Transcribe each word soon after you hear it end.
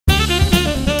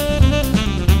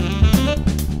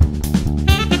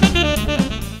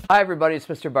Hi everybody, it's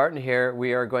Mr. Barton here.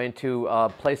 We are going to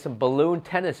play some balloon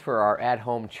tennis for our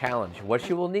at-home challenge. What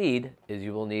you will need is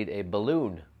you will need a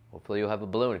balloon. Hopefully you'll have a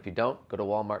balloon. If you don't, go to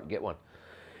Walmart and get one.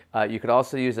 You could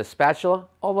also use a spatula,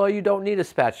 although you don't need a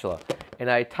spatula. And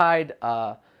I tied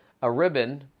a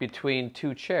ribbon between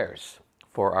two chairs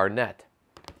for our net.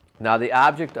 Now the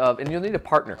object of, and you'll need a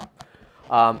partner,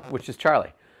 which is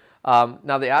Charlie.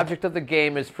 Now the object of the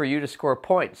game is for you to score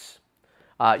points.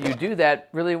 You do that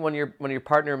really when your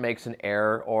partner makes an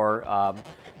error or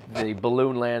the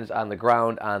balloon lands on the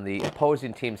ground on the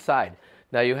opposing team's side.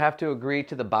 Now you have to agree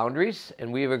to the boundaries,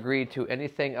 and we've agreed to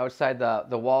anything outside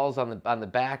the walls on the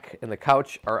back and the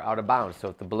couch are out of bounds. So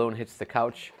if the balloon hits the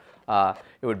couch,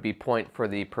 it would be point for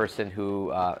the person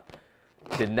who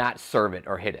did not serve it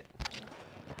or hit it.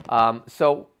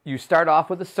 So you start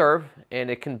off with a serve, and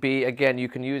it can be, again, you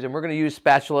can use, and we're going to use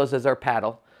spatulas as our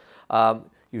paddle.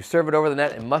 You serve it over the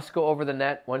net. It must go over the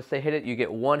net. Once they hit it, you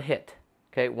get one hit.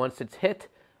 Okay, once it's hit,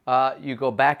 you go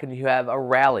back and you have a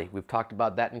rally. We've talked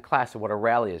about that in class of what a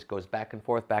rally is. It goes back and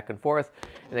forth, back and forth.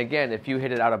 And again, if you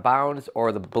hit it out of bounds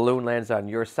or the balloon lands on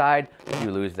your side,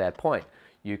 you lose that point.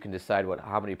 You can decide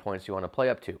how many points you want to play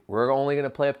up to. We're only going to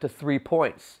play up to 3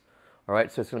 points. All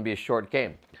right, so it's going to be a short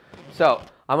game. So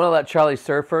I'm going to let Charlie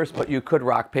serve first, but you could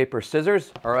rock, paper,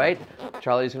 scissors. All right,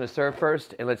 Charlie's going to serve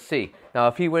first, and let's see. Now,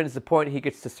 if he wins the point, he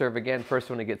gets to serve again. First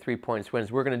one to get 3 points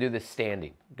wins. We're going to do this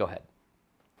standing. Go ahead.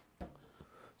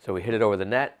 So we hit it over the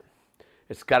net.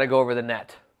 It's got to go over the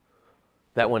net.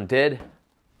 That one did.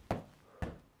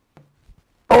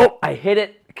 Oh, I hit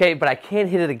it. Okay, but I can't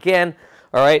hit it again.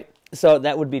 All right, so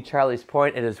that would be Charlie's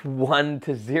point. It is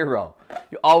 1-0.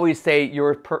 You always say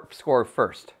your score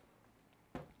first.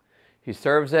 He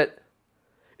serves it.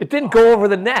 It didn't go over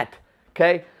the net.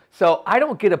 Okay, so I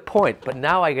don't get a point, but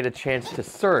now I get a chance to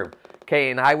serve.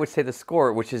 Okay, and I would say the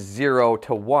score, which is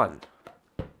 0-1.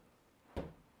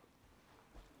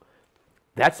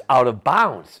 That's out of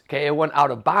bounds. Okay, it went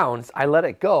out of bounds. I let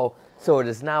it go, so it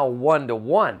is now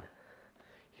 1-1.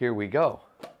 Here we go.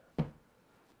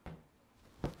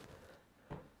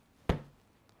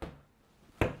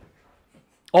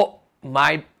 Oh,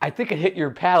 I think it hit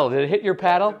your paddle. Did it hit your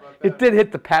paddle? It did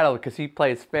hit the paddle because he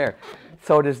plays fair.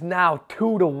 So it is now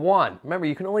 2-1. Remember,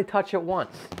 you can only touch it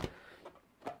once.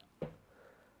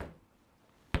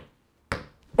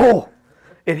 Oh,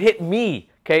 it hit me.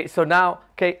 Okay, so now,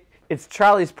 okay, it's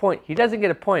Charlie's point. He doesn't get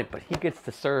a point, but he gets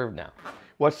to serve now.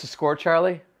 What's the score,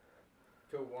 Charlie?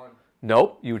 2-1.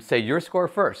 Nope, you would say your score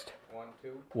first.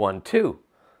 1-2. 1-2.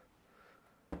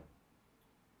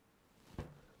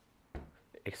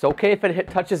 It's okay if it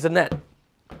touches the net.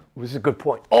 This is a good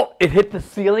point. Oh, it hit the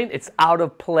ceiling. It's out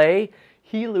of play.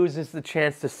 He loses the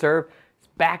chance to serve. It's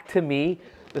back to me.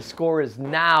 The score is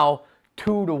now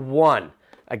 2-1.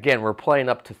 Again, we're playing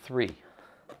up to 3.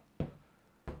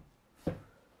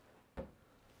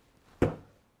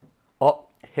 Oh,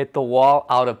 hit the wall,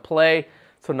 out of play.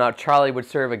 So now Charlie would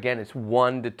serve again. It's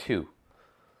 1-2.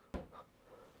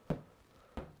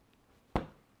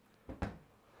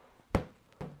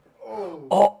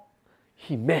 Oh,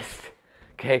 he missed.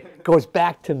 Okay, goes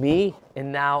back to me,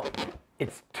 and now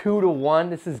it's 2-1.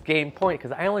 This is game point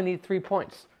because I only need 3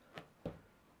 points.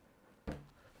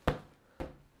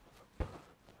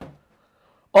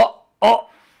 Oh,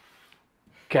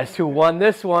 guess who won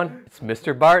this one? It's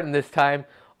Mr. Barton this time.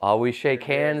 Always shake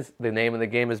hands. The name of the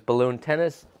game is balloon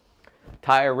tennis.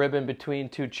 Tie a ribbon between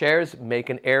 2 chairs. Make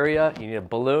an area. You need a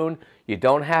balloon. You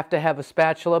don't have to have a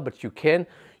spatula, but you can.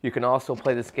 You can also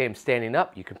play this game standing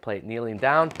up. You can play it kneeling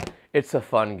down. It's a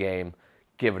fun game.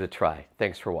 Give it a try.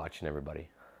 Thanks for watching, everybody.